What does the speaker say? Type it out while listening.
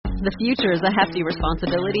The future is a hefty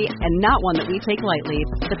responsibility and not one that we take lightly.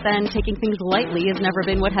 But then taking things lightly has never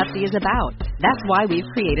been what Hefty is about. That's why we've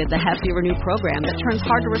created the Hefty Renew program that turns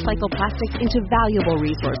hard-to-recycle plastics into valuable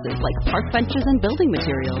resources like park benches and building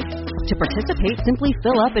materials. To participate, simply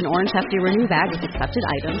fill up an orange Hefty Renew bag with accepted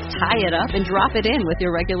items, tie it up, and drop it in with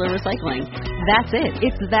your regular recycling. That's it.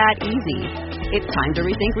 It's that easy. It's time to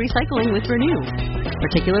rethink recycling with Renew.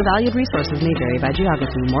 Particular valued resources may vary by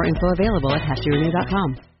geography. More info available at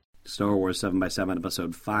heftyrenew.com. Star Wars 7x7,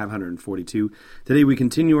 episode 542. Today we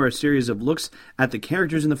continue our series of looks at the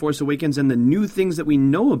characters in The Force Awakens and the new things that we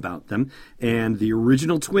know about them. And the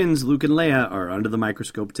original twins, Luke and Leia, are under the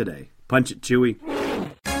microscope today. Punch it, Chewie.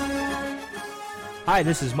 Hi,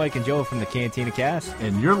 this is Mike and Joe from the Cantina Cast.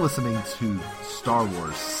 And you're listening to Star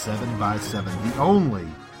Wars 7x7, the only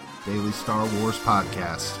daily Star Wars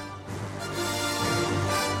podcast.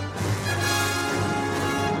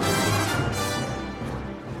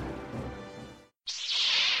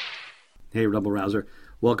 Hey, Rebel Rouser.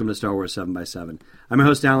 Welcome to Star Wars 7x7. I'm your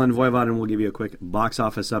host, Alan Voivod, and we'll give you a quick box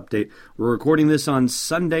office update. We're recording this on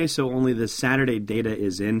Sunday, so only the Saturday data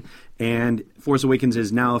is in, and Force Awakens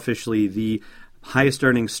is now officially the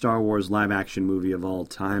highest-earning Star Wars live-action movie of all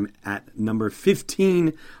time at number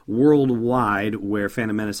 15 worldwide, where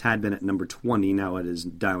Phantom Menace had been at number 20. Now it is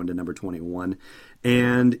down to number 21.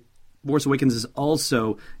 And Force Awakens is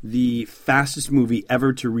also the fastest movie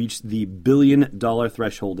ever to reach the $1 billion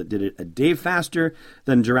threshold. It did it a day faster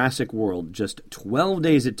than Jurassic World. Just 12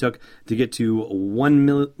 days it took to get to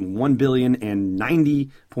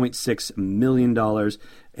 $1,090.6 million.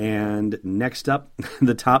 And next up,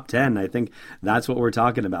 the top 10. I think that's what we're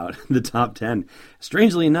talking about, the top 10.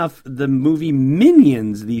 Strangely enough, the movie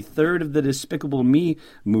Minions, the third of the Despicable Me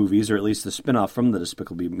movies, or at least the spinoff from the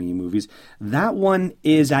Despicable Me movies, that one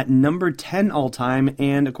is at number 10 all time,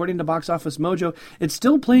 and according to Box Office Mojo, it's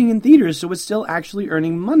still playing in theaters, so it's still actually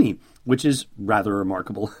earning money, which is rather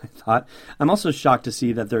remarkable, I thought. I'm also shocked to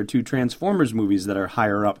see that there are two Transformers movies that are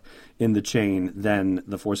higher up in the chain than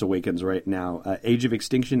The Force Awakens right now. Age of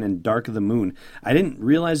Extinction and Dark of the Moon. I didn't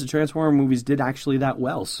realize the Transformer movies did actually that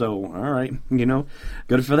well, so all right,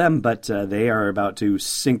 good for them, but they are about to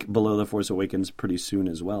sink below The Force Awakens pretty soon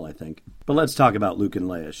as well, I think. But let's talk about Luke and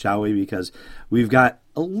Leia, shall we? Because we've got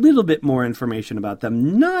a little bit more information about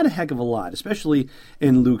them. Not a heck of a lot, especially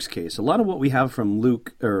in Luke's case. A lot of what we have from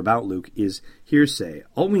Luke, or about Luke, is hearsay.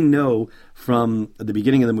 All we know from the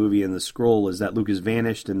beginning of the movie and the scroll is that Luke has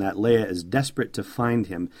vanished and that Leia is desperate to find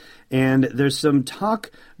him. And there's some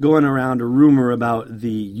talk going around, a rumor about the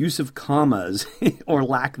use of commas, or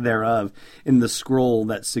lack thereof, in the scroll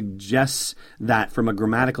that suggests that, from a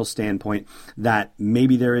grammatical standpoint, that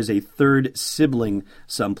maybe there is a third sibling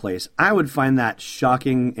someplace. I would find that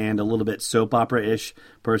shocking and a little bit soap opera-ish,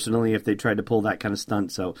 personally, if they tried to pull that kind of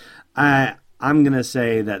stunt. So I'm going to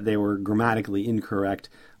say that they were grammatically incorrect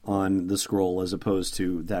on the scroll, as opposed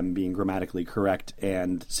to them being grammatically correct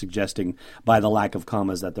and suggesting by the lack of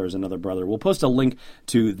commas that there's another brother. We'll post a link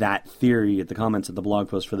to that theory at the comments of the blog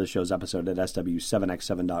post for this show's episode at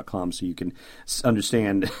sw7x7.com so you can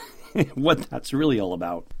understand what that's really all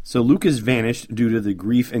about. So Luke has vanished due to the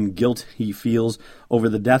grief and guilt he feels over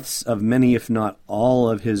the deaths of many, if not all,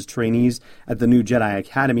 of his trainees at the new Jedi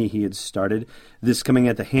Academy he had started. This coming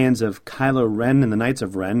at the hands of Kylo Ren and the Knights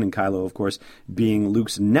of Ren, and Kylo, of course, being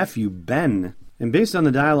Luke's nephew, Ben. And based on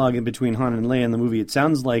the dialogue in between Han and Leia in the movie, it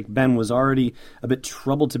sounds like Ben was already a bit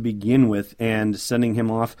troubled to begin with, and sending him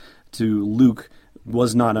off to Luke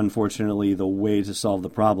was not, unfortunately, the way to solve the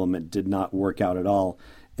problem. It did not work out at all.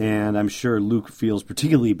 And I'm sure Luke feels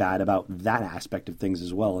particularly bad about that aspect of things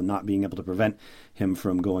as well, and not being able to prevent him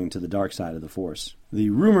from going to the dark side of the Force. The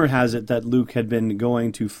rumor has it that Luke had been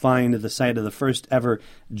going to find the site of the first ever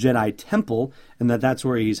Jedi Temple, and that that's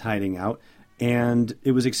where he's hiding out. And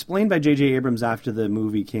it was explained by J.J. Abrams after the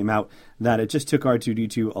movie came out that it just took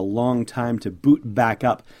R2-D2 a long time to boot back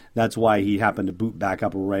up. That's why he happened to boot back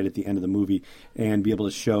up right at the end of the movie and be able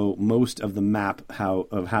to show most of the map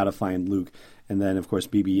of how to find Luke. And then, of course,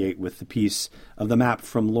 BB-8 with the piece of the map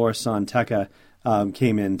from Lor San Tekka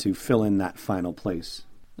came in to fill in that final place.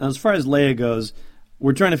 Now, as far as Leia goes,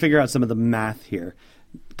 we're trying to figure out some of the math here.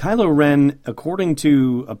 Kylo Ren, according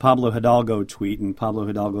to a Pablo Hidalgo tweet, and Pablo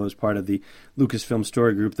Hidalgo is part of the Lucasfilm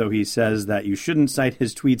Story Group, though he says that you shouldn't cite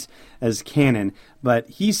his tweets as canon, but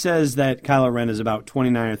he says that Kylo Ren is about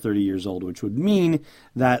 29 or 30 years old, which would mean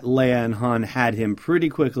that Leia and Han had him pretty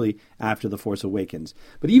quickly after The Force Awakens.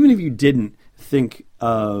 But even if you didn't think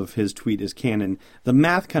of his tweet as canon, the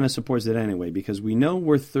math kind of supports it anyway, because we know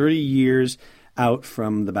we're 30 years out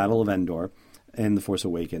from the Battle of Endor and The Force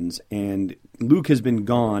Awakens, and Luke has been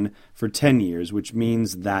gone for 10 years, which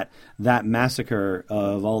means that that massacre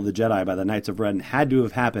of all the Jedi by the Knights of Ren had to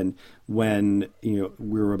have happened when we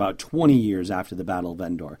were about 20 years after the Battle of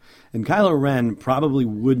Endor. And Kylo Ren probably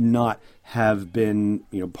would not have been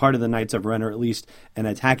part of the Knights of Ren, or at least an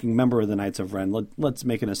attacking member of the Knights of Ren, let's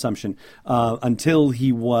make an assumption, until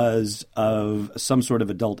he was of some sort of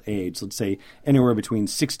adult age, let's say anywhere between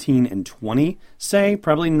 16 and 20, say,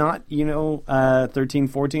 probably not 13,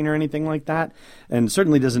 14 or anything like that, and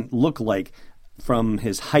certainly doesn't look like from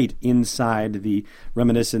his height inside the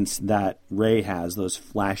reminiscence that Rey has, those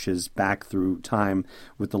flashes back through time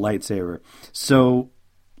with the lightsaber. So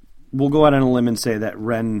we'll go out on a limb and say that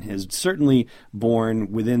Ren is certainly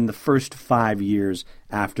born within the first 5 years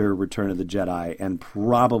after Return of the Jedi, and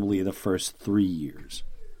probably the first 3 years.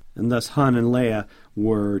 And thus Han and Leia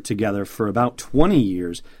were together for about 20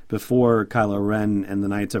 years before Kylo Ren and the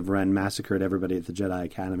Knights of Ren massacred everybody at the Jedi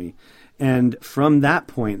Academy. And from that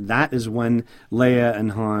point, that is when Leia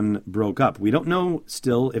and Han broke up. We don't know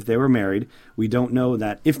still if they were married. We don't know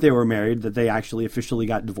that if they were married, that they actually officially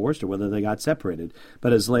got divorced or whether they got separated.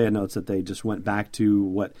 But as Leia notes, that they just went back to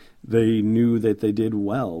what they knew that they did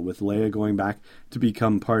well, with Leia going back to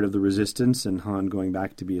become part of the Resistance and Han going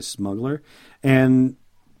back to be a smuggler. And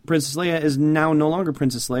Princess Leia is now no longer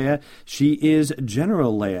Princess Leia. She is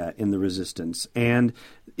General Leia in the Resistance. And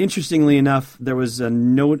interestingly enough, there was a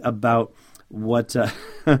note about what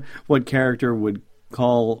character would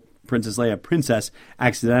call Princess Leia Princess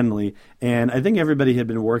accidentally. And I think everybody had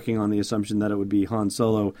been working on the assumption that it would be Han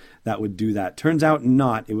Solo that would do that. Turns out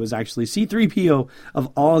not. It was actually C-3PO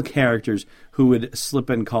of all characters who would slip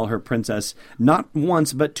and call her Princess. Not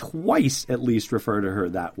once, but twice at least refer to her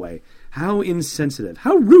that way. How insensitive.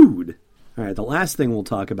 How rude. All right, the last thing we'll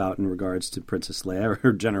talk about in regards to Princess Leia,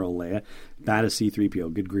 or General Leia, bad as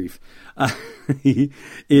C-3PO, good grief,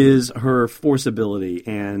 is her Force ability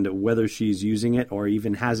and whether she's using it or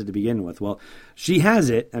even has it to begin with. Well, she has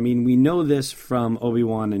it. I mean, we know this from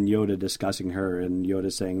Obi-Wan and Yoda discussing her, and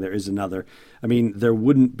Yoda saying there is another. I mean, there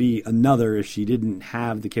wouldn't be another if she didn't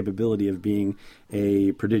have the capability of being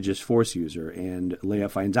a prodigious Force user. And Leia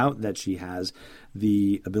finds out that she has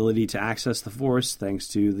the ability to access the Force thanks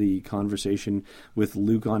to the conversation with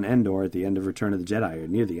Luke on Endor at the end of Return of the Jedi, or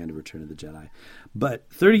near the end of Return of the Jedi. But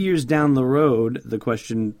 30 years down the road, the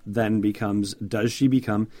question then becomes, does she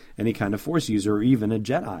become any kind of Force user or even a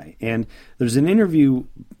Jedi? And there's an interview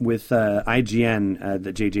with IGN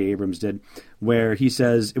that J.J. Abrams did where he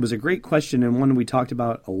says, it was a great question and one we talked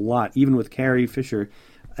about a lot, even with Carrie Fisher.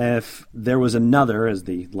 If there was another, as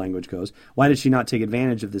the language goes, why did she not take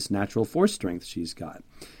advantage of this natural Force strength she's got?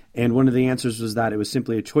 And one of the answers was that it was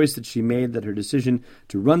simply a choice that she made, that her decision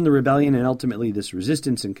to run the rebellion and ultimately this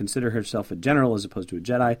resistance and consider herself a general as opposed to a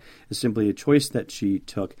Jedi is simply a choice that she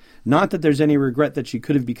took. Not that there's any regret that she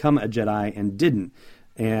could have become a Jedi and didn't.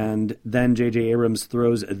 And then J.J. Abrams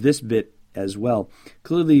throws this bit as well.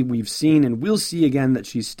 Clearly, we've seen and will see again that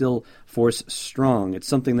she's still Force strong. It's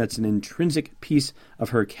something that's an intrinsic piece of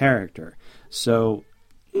her character. So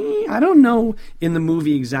I don't know in the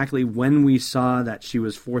movie exactly when we saw that she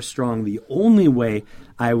was Force strong. The only way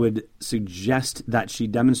I would suggest that she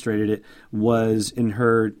demonstrated it was in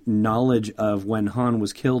her knowledge of when Han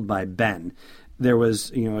was killed by Ben. There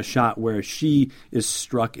was, a shot where she is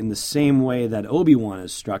struck in the same way that Obi-Wan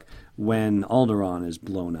is struck when Alderaan is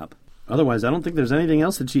blown up. Otherwise, I don't think there's anything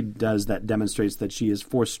else that she does that demonstrates that she is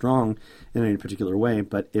Force strong in any particular way.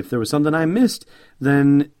 But if there was something I missed,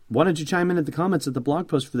 then why don't you chime in at the comments at the blog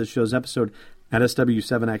post for this show's episode at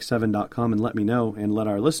sw7x7.com and let me know and let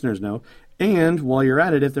our listeners know. And while you're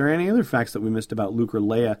at it, if there are any other facts that we missed about Luke or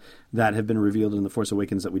Leia that have been revealed in The Force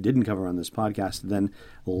Awakens that we didn't cover on this podcast, then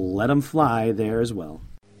let them fly there as well.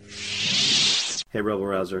 Hey, Rebel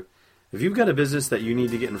Rouser. If you've got a business that you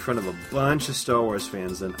need to get in front of a bunch of Star Wars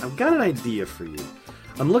fans, then I've got an idea for you.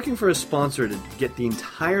 I'm looking for a sponsor to get the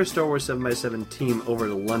entire Star Wars 7x7 team over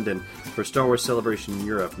to London for Star Wars Celebration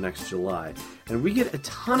Europe next July. And we get a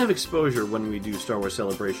ton of exposure when we do Star Wars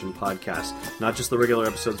Celebration podcasts. Not just the regular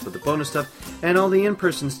episodes, but the bonus stuff, and all the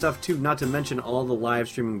in-person stuff too, not to mention all the live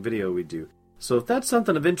streaming video we do. So if that's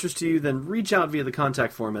something of interest to you, then reach out via the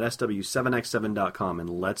contact form at sw7x7.com and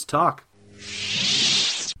let's talk.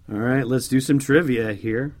 All right, let's do some trivia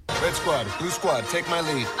here. Red squad, blue squad, take my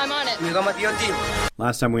lead. I'm on it.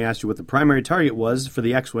 Last time we asked you what the primary target was for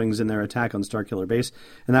the X-Wings in their attack on Starkiller Base,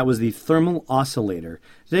 and that was the thermal oscillator.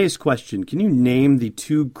 Today's question, can you name the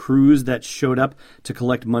two crews that showed up to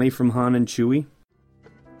collect money from Han and Chewie?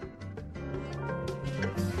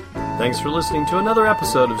 Thanks for listening to another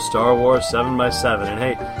episode of Star Wars 7x7. And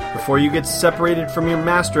hey, before you get separated from your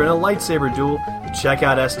master in a lightsaber duel, check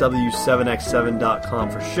out SW7x7.com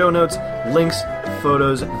for show notes, links,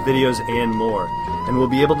 photos, videos, and more. And we'll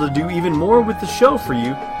be able to do even more with the show for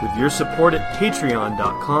you with your support at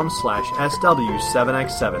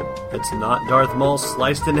patreon.com/SW7x7. It's not Darth Maul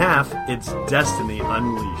sliced in half, it's Destiny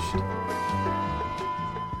Unleashed.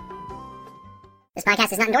 This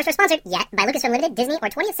podcast is not endorsed or sponsored yet by Lucasfilm Limited, Disney, or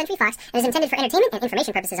 20th Century Fox, and is intended for entertainment and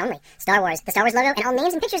information purposes only. Star Wars, the Star Wars logo, and all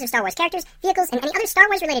names and pictures of Star Wars characters, vehicles, and any other Star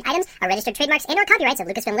Wars-related items are registered trademarks and/or copyrights of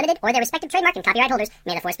Lucasfilm Limited or their respective trademark and copyright holders.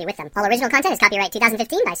 May the Force be with them. All original content is copyright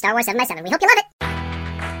 2015 by Star Wars 7x7. We hope you love it!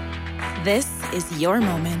 This is your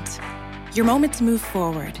moment to move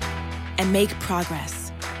forward and make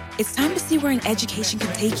progress. It's time to see where an education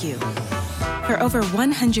can take you. For over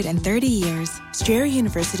 130 years, Strayer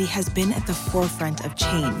University has been at the forefront of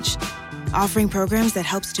change, offering programs that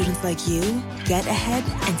help students like you get ahead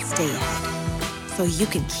and stay ahead, so you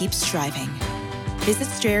can keep striving. Visit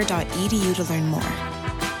strayer.edu to learn more.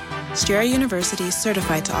 Strayer University is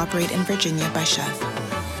certified to operate in Virginia by Chev.